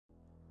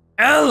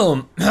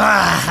Hello,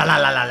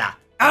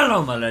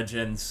 hello, my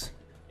legends.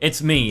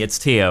 It's me, it's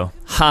Tio.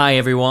 Hi,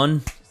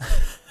 everyone.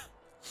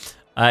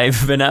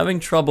 I've been having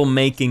trouble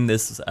making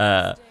this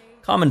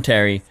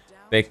commentary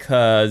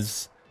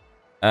because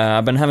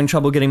I've been having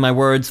trouble getting my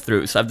words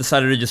through, so I've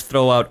decided to just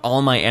throw out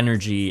all my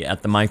energy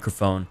at the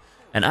microphone,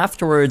 and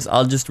afterwards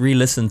I'll just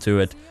re-listen to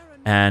it,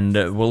 and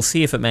we'll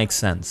see if it makes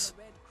sense.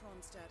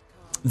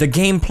 The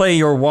gameplay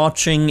you're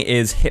watching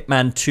is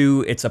Hitman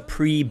 2. It's a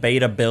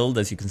pre-beta build,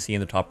 as you can see in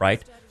the top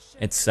right.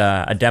 It's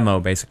a demo,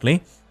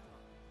 basically.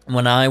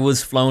 When I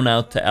was flown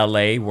out to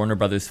LA, Warner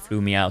Brothers flew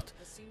me out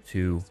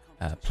to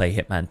play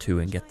Hitman 2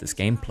 and get this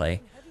gameplay.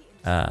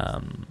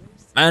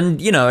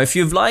 And, you know, if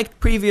you've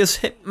liked previous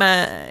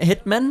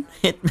Hitmans,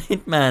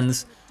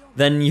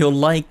 then you'll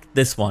like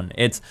this one.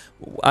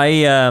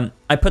 I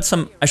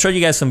showed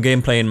you guys some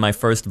gameplay in my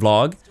first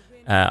vlog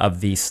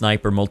of the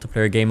sniper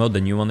multiplayer game mode,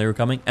 the new one they were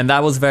coming, and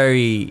that was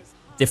very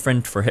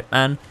different for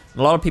Hitman.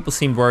 A lot of people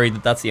seemed worried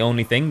that that's the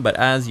only thing, but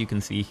as you can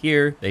see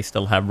here, they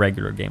still have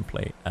regular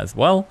gameplay as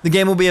well. The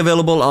game will be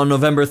available on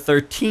November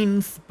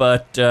 13th,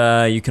 but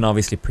you can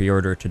obviously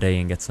pre-order today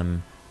and get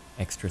some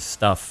extra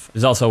stuff.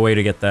 There's also a way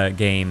to get the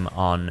game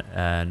on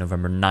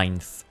November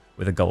 9th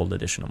with a gold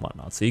edition and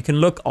whatnot. So you can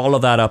look all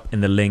of that up in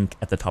the link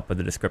at the top of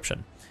the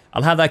description.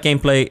 I'll have that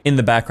gameplay in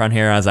the background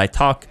here as I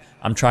talk.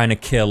 I'm trying to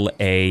kill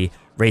a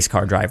race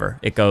car driver.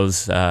 It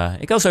goes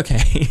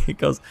okay.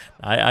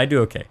 I do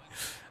okay.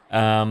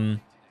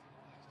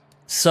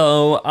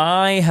 So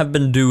I have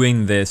been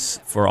doing this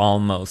for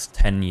almost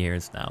 10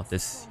 years now,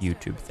 this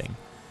YouTube thing.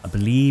 I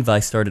believe I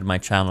started my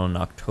channel in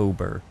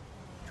October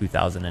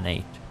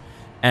 2008.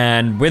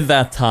 And with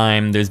that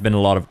time, there's been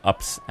a lot of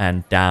ups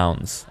and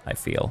downs, I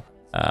feel,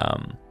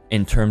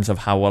 in terms of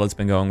how well it's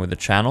been going with the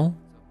channel.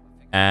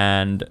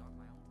 And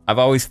I've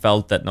always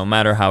felt that no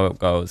matter how it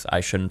goes,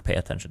 I shouldn't pay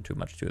attention too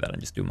much to that and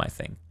just do my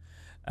thing.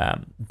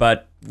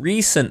 But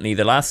recently,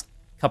 the last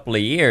couple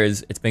of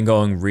years, it's been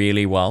going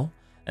really well.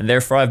 And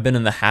therefore, I've been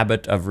in the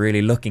habit of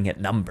really looking at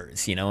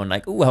numbers, you know, and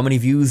like, ooh, how many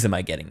views am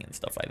I getting and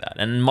stuff like that.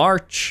 And in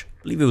March,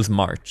 I believe it was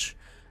March,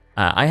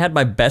 I had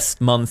my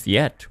best month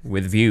yet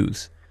with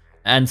views.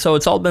 And so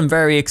it's all been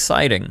very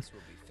exciting.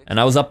 And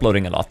I was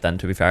uploading a lot then,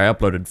 to be fair. I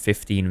uploaded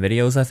 15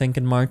 videos, I think,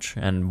 in March.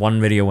 And one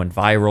video went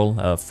viral,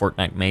 a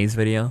Fortnite Maze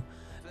video.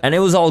 And it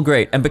was all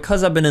great. And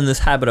because I've been in this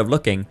habit of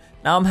looking,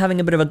 now I'm having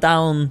a bit of a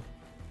down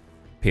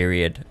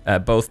period,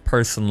 both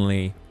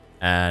personally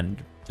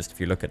and just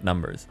if you look at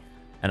numbers.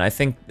 And I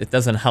think it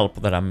doesn't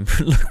help that I'm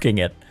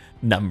looking at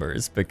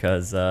numbers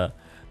because that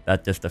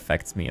just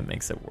affects me and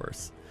makes it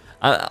worse.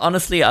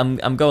 Honestly, I'm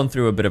going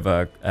through a bit of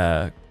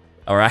a,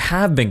 or I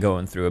have been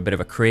going through a bit of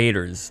a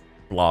creator's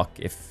block,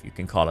 if you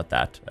can call it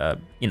that.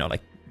 You know,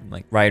 like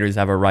writers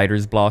have a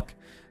writer's block.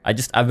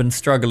 I've been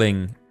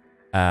struggling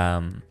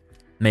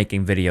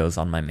making videos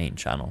on my main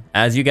channel,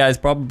 as you guys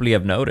probably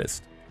have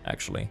noticed,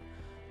 actually.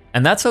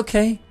 And that's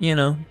okay, you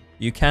know.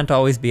 You can't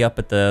always be up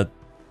at the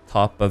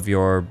top of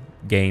your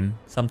game.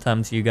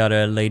 Sometimes you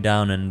gotta lay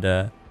down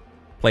and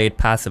play it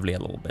passively a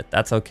little bit.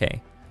 That's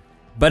okay.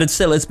 But it's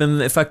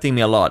been affecting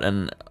me a lot,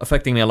 and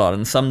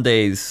some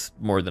days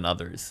more than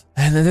others.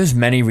 And there's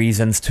many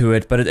reasons to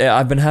it, but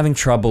I've been having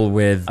trouble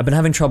when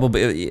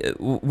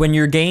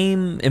your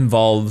game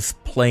involves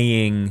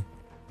playing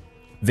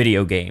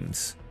video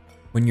games.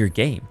 When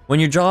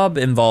your job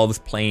involves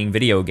playing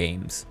video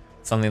games,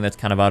 something that's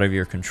kind of out of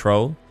your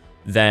control,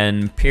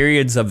 then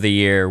periods of the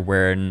year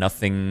where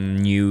nothing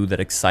new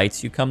that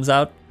excites you comes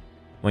out,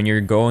 when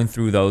you're going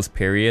through those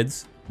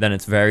periods, then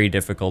it's very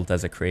difficult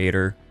as a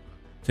creator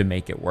to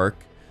make it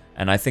work.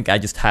 And I think I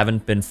just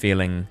haven't been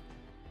feeling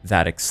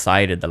that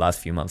excited the last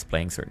few months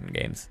playing certain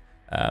games.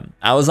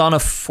 I was on a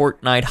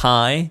Fortnite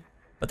high,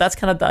 but that's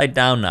kind of died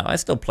down now. I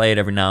still play it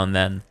every now and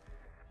then,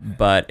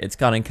 but it's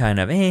gotten kind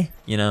of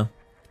you know.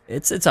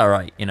 It's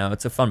alright, you know,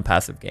 it's a fun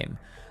passive game.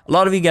 A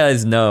lot of you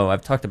guys know,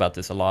 I've talked about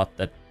this a lot,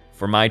 that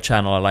for my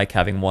channel I like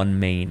having one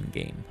main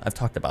game. I've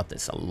talked about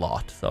this a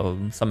lot, so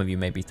some of you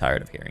may be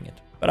tired of hearing it.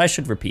 But I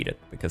should repeat it,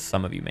 because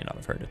some of you may not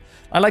have heard it.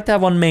 I like to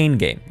have one main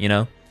game, you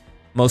know?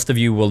 Most of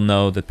you will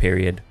know the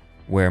period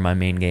where my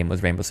main game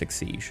was Rainbow Six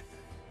Siege.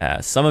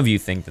 Some of you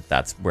think that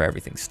that's where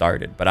everything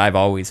started, but I've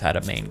always had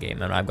a main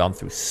game, and I've gone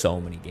through so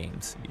many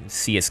games.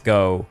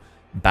 CSGO,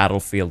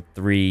 Battlefield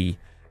 3,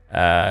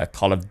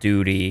 Call of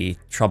Duty,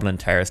 Trouble in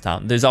Terrorist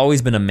Town. There's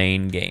always been a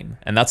main game,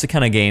 and that's the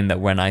kind of game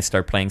that when I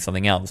start playing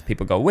something else,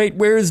 people go, wait,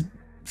 where's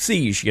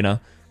Siege, you know?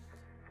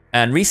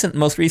 And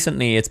most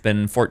recently, it's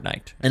been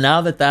Fortnite. And now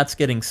that that's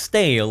getting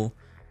stale,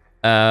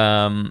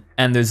 and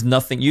there's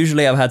nothing,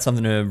 usually I've had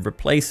something to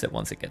replace it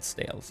once it gets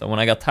stale. So when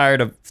I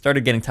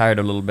started getting tired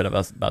a little bit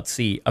of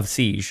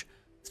Siege,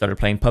 started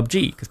playing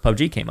PUBG, because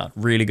PUBG came out,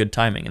 really good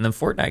timing, and then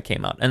Fortnite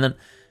came out, and then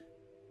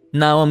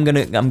now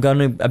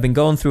I've been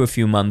going through a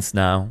few months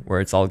now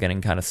where it's all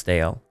getting kind of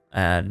stale,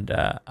 and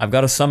I've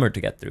got a summer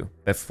to get through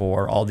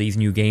before all these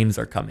new games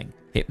are coming,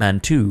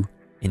 Hitman 2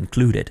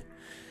 included.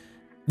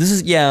 This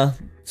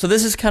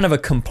is kind of a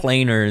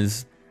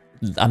complainer's,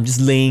 I'm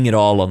just laying it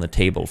all on the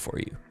table for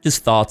you.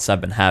 Just thoughts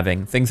I've been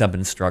having, things I've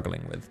been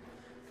struggling with.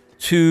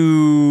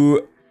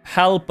 to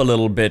help a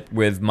little bit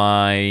with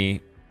my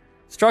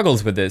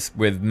struggles with this,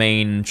 with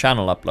main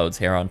channel uploads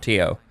here on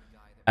Tio,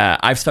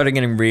 I've started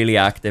getting really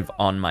active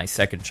on my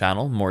second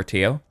channel, More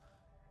Tio.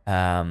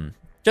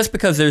 Just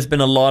because there's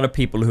been a lot of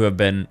people who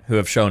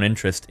have shown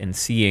interest in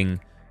seeing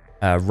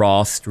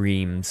raw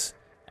streams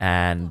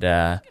and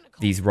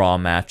these raw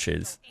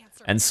matches,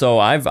 and so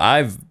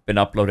I've been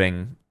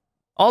uploading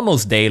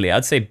almost daily.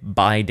 I'd say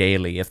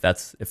bi-daily, if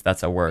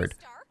that's a word,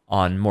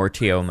 on More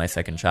Tio, my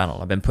second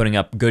channel. I've been putting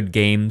up good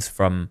games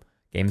from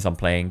games I'm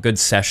playing, good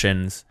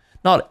sessions,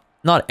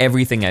 not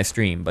everything I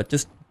stream, but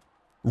just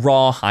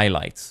raw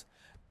highlights.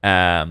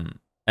 And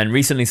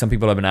recently some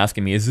people have been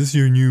asking me, is this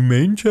your new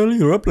main channel?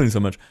 You're uploading so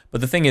much.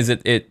 But the thing is,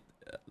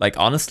 like,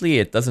 honestly,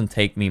 it doesn't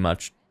take me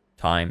much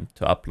time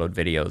to upload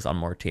videos on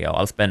More Tio.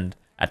 I'll spend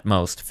at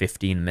most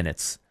 15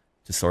 minutes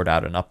to sort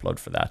out an upload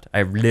for that.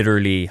 I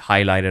literally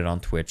highlight it on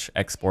Twitch,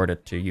 export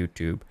it to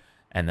YouTube,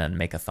 and then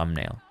make a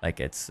thumbnail.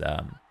 Like, it's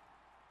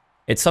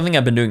something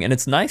I've been doing, and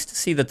it's nice to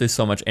see that there's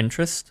so much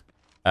interest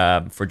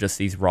for just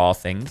these raw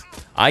things.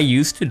 I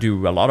used to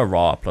do a lot of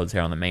raw uploads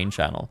here on the main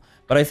channel,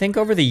 but I think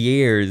over the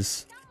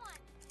years,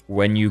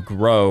 when you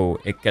grow,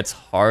 it gets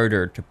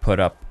harder to put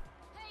up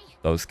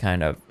those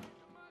kind of,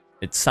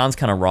 it sounds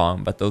kind of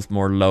wrong, but those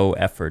more low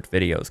effort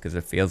videos, because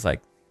it feels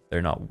like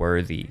they're not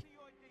worthy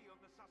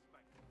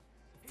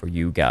for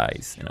you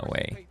guys in a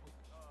way.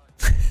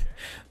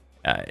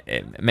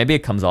 Maybe it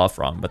comes off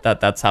wrong, but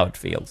that's how it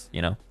feels,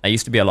 you know? I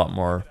used to be a lot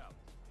more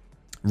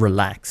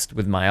relaxed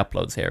with my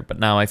uploads here, but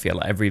now I feel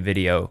every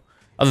video,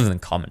 other than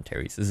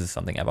commentaries, this is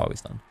something I've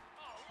always done.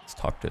 Let's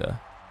talk to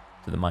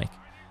the mic.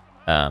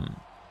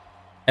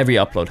 Every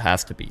upload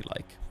has to be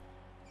like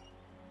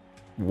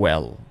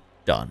well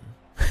done.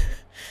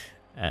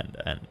 and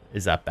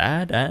is that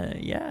bad?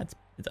 Yeah,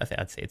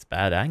 I'd say it's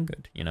bad and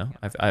good, you know?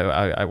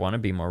 I want to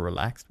be more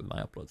relaxed with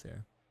my uploads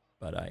here,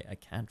 but I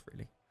can't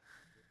really.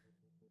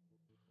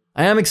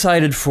 I am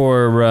excited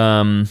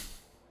for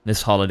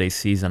this holiday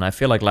season. I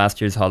feel like last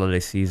year's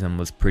holiday season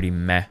was pretty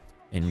meh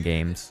in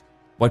games.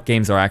 What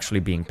games are actually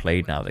being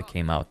played now that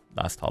came out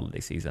last holiday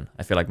season?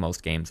 I feel like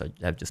most games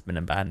have just been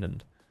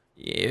abandoned.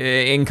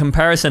 In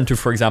comparison to,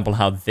 for example,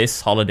 how this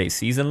holiday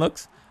season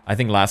looks, I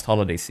think last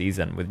holiday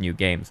season with new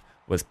games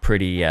was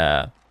pretty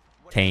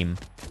tame.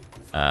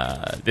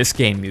 This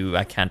game,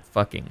 I can't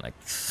fucking, like,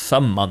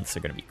 some months are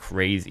gonna be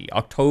crazy.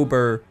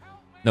 October,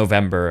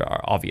 November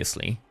are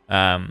obviously.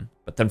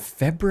 But then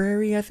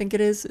February, I think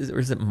it is, or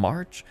is it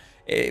March?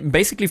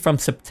 Basically from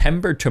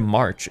September to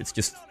March, it's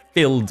just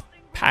filled,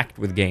 packed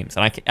with games.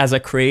 And as a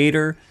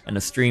creator and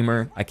a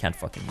streamer, I can't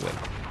fucking wait.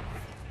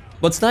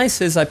 What's nice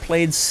is I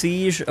played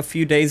Siege a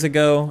few days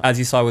ago, as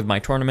you saw with my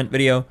tournament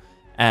video,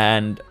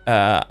 and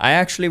I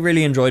actually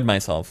really enjoyed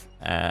myself,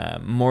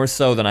 more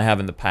so than I have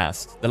in the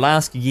past. The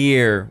last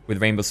year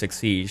with Rainbow Six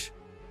Siege,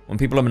 when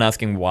people have been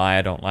asking why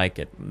I don't like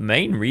it,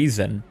 main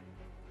reason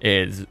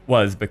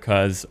was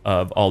because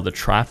of all the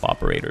trap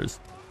operators.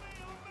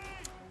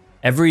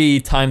 Every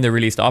time they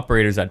released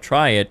operators, I'd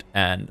try it,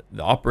 and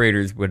the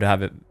operators would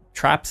have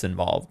traps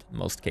involved in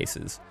most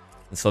cases.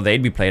 And so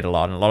they'd be played a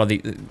lot, and a lot of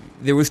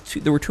there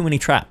were too many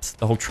traps.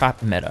 The whole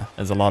trap meta,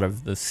 as a lot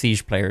of the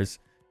Siege players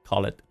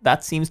call it,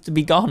 that seems to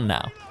be gone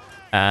now,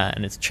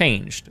 and it's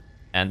changed.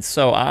 And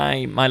so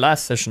my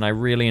last session, I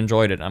really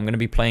enjoyed it. I'm gonna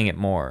be playing it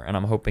more, and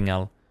I'm hoping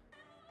I'll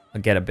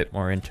get a bit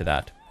more into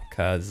that,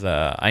 because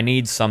I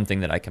need something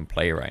that I can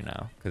play right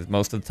now. Because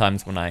most of the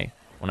times when I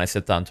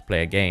sit down to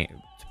play a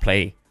game,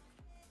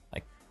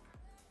 like,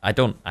 I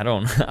don't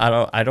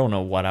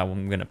know what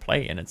I'm gonna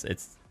play, and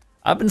it's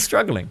I've been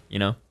struggling, you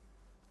know.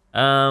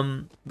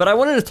 But I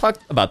wanted to talk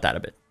about that a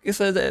bit, because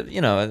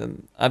you know,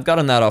 I've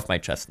gotten that off my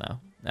chest now.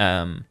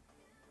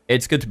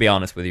 It's good to be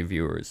honest with your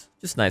viewers.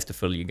 Just nice to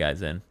fill you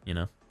guys in, you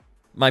know.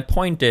 My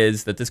point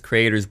is that this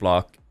creator's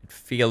block,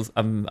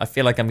 I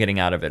feel like I'm getting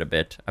out of it a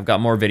bit. I've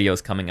got more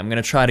videos coming. I'm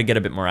gonna try to get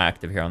a bit more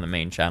active here on the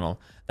main channel.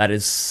 That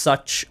is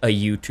such a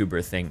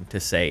YouTuber thing to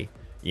say,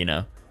 you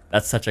know.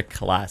 That's such a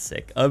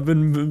classic. I've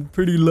been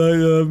pretty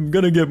I'm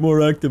gonna get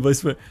more active, I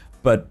swear.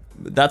 But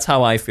that's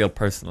how I feel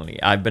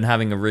personally. I've been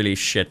having a really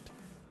shit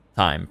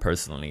time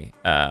personally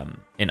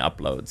in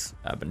uploads.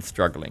 I've been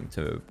struggling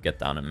to get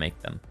down and make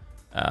them.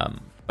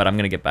 But I'm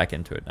gonna get back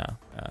into it now.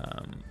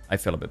 I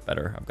feel a bit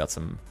better. I've got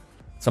some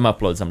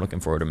uploads I'm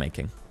looking forward to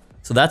making.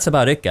 So that's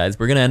about it, guys.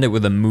 We're gonna end it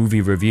with a movie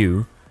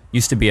review.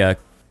 Used to be a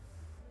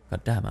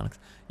goddamn Alex.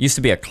 Used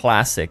to be a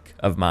classic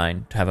of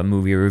mine to have a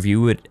movie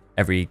review with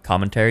every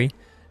commentary.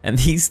 And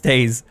these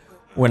days,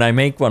 when I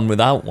make one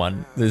without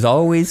one, there's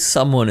always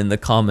someone in the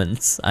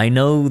comments. I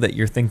know that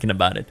you're thinking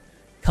about it.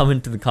 Come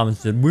into the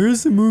comments and say,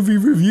 where's the movie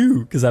review?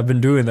 Because I've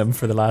been doing them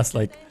for the last,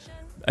 like,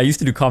 I used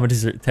to do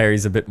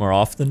commentaries a bit more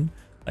often,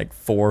 like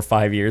 4 or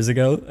 5 years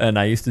ago. And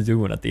I used to do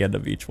one at the end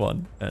of each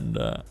one. And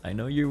I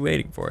know you're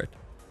waiting for it.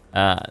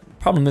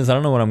 Problem is, I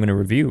don't know what I'm going to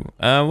review.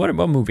 What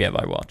movie have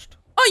I watched?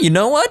 Oh, you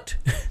know what?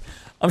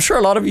 I'm sure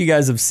a lot of you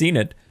guys have seen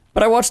it.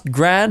 But I watched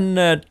Gran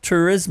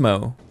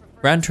Turismo.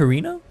 Gran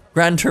Torino?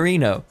 Gran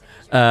Torino.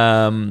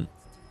 Gran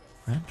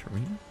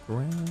Torino?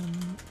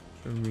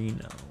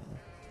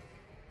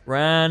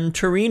 Gran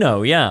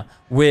Torino, yeah,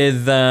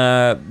 with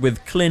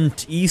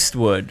Clint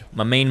Eastwood,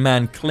 my main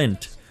man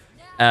Clint.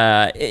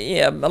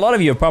 Yeah, a lot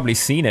of you have probably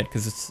seen it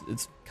because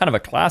it's kind of a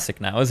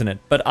classic now, isn't it?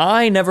 But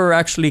I never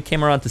actually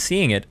came around to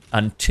seeing it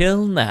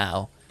until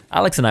now.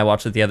 Alex and I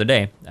watched it the other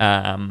day.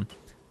 Don't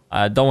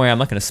worry, I'm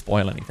not going to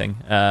spoil anything.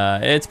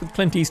 It's with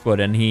Clint Eastwood,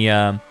 and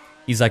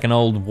he's like an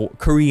old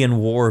Korean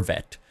War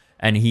vet,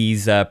 and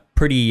he's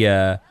pretty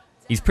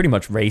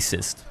much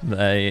racist,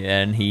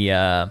 and he's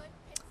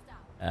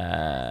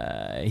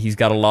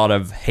got a lot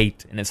of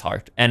hate in his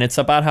heart, and it's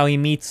about how he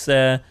meets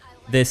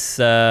this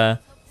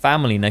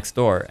family next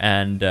door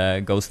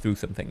and goes through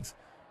some things.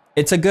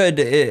 It's a good.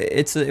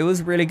 It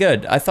was really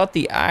good. I thought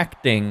the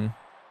acting,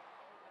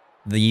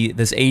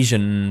 this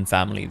Asian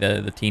family,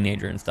 the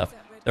teenager and stuff,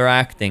 their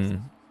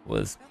acting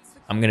was,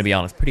 I'm gonna be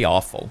honest, pretty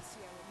awful.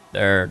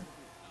 Their,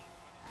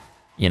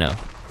 you know,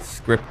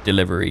 script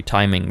delivery,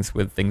 timings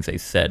with things they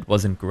said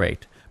wasn't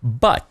great.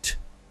 But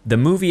the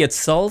movie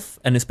itself,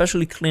 and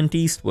especially Clint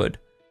Eastwood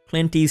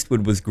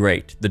was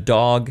great. The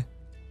dog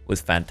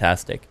was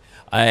fantastic.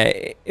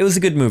 It was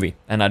a good movie,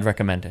 and I'd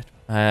recommend it.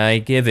 I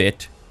give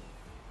it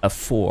a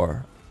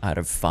 4 out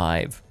of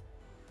 5.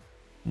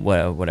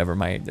 Well, whatever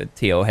my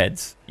TO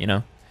heads, you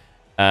know.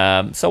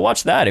 So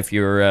watch that if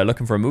you're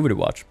looking for a movie to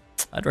watch.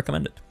 I'd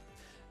recommend it.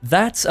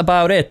 That's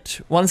about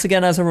it. Once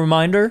again, as a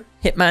reminder,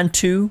 Hitman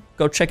 2,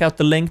 go check out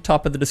the link,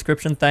 top of the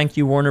description. Thank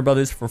you, Warner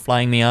Brothers, for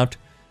flying me out.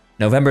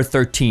 November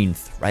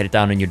 13th, write it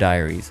down in your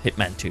diaries,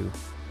 Hitman 2.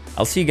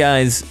 I'll see you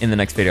guys in the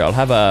next video. I'll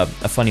have a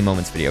funny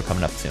moments video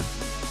coming up soon.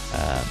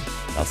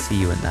 I'll see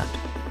you in that.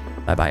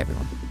 Bye-bye,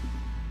 everyone.